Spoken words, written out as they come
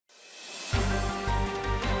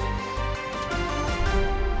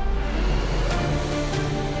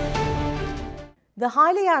The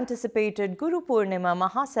highly anticipated Guru Purnima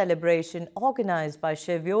Maha celebration organized by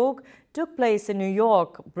Shiv Yog took place in New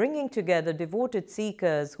York, bringing together devoted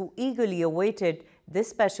seekers who eagerly awaited this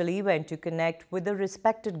special event to connect with the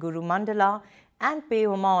respected Guru Mandala and pay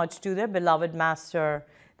homage to their beloved master.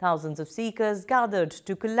 Thousands of seekers gathered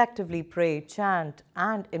to collectively pray, chant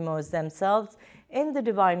and immerse themselves in the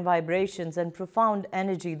divine vibrations and profound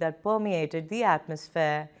energy that permeated the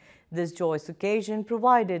atmosphere. This joyous occasion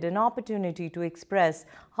provided an opportunity to express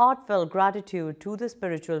heartfelt gratitude to the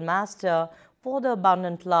spiritual master for the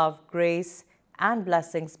abundant love, grace and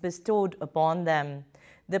blessings bestowed upon them.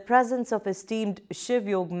 The presence of esteemed Shiv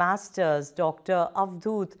Yog masters Dr.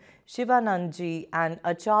 Avadhut Shivanandji and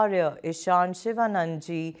Acharya Ishan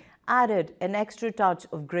Shivanandji added an extra touch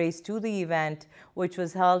of grace to the event, which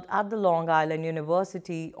was held at the Long Island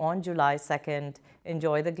University on July 2nd.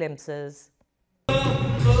 Enjoy the glimpses.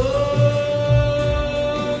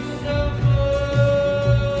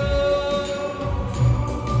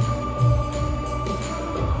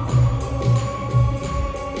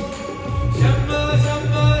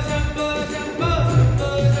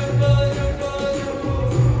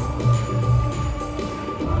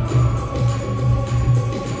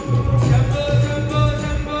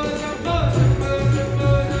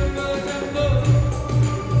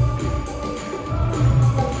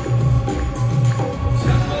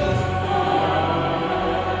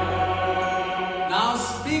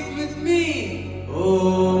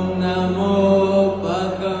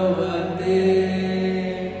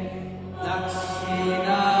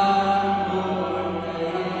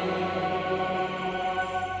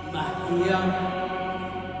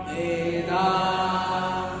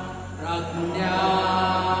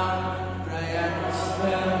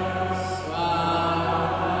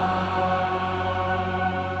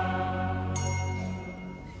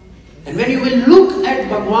 And when you will look at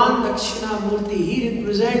Bhagwan Dakshinamurti, he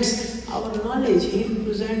represents our knowledge, he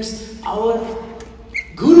represents our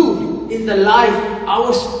Guru in the life,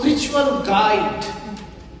 our spiritual guide.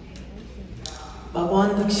 Bhagwan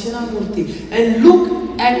Dakshinamurti. And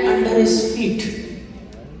look at under his feet.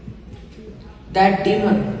 That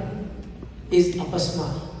demon is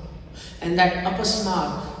apasmar. And that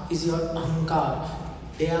apasmar is your ahankar.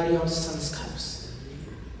 They are your sanskars.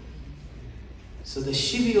 So the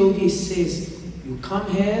Shiv Yogi says, you come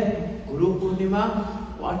here, Guru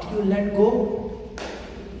Purnima, what you let go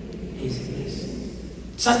is this.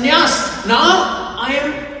 Sannyas, now I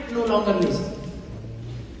am no longer lazy.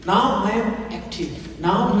 Now I am active.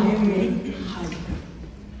 Now I am very high.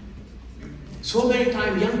 So many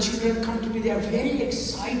times young children come to me, they are very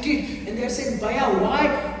excited and they are saying, Bhaiya,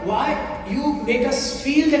 why you make us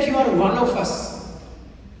feel that you are one of us?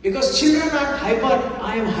 Because children are hyper,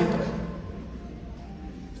 I am hyper.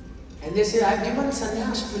 And they say, I have given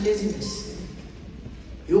sannyas to laziness.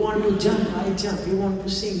 You want to jump, I jump. You want to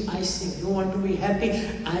sing, I sing. You want to be happy,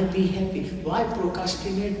 I be happy. Why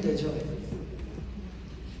procrastinate the joy?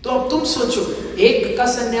 तो अब तुम सोचो, एक का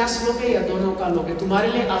संन्यास लोगे या दोनों का लोगे?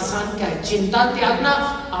 तुम्हारे लिए आसान क्या है? चिंता त्यागना,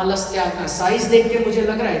 आलस त्यागना। साइज देख के मुझे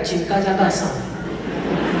लग रहा है चिंता ज्यादा आसान है।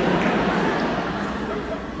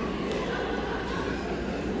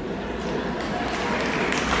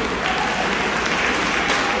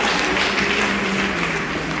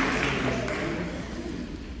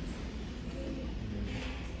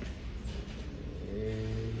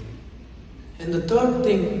 And the third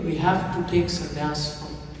thing we have to take sannyas from.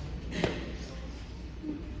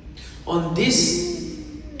 On this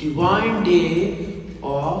divine day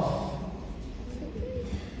of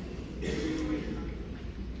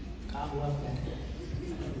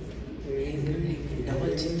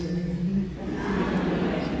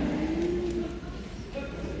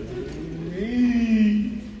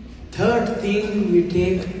third thing we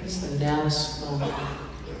take sannyas from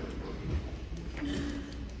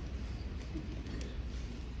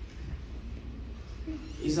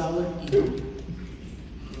is our ego.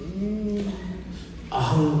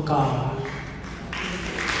 Ahankar.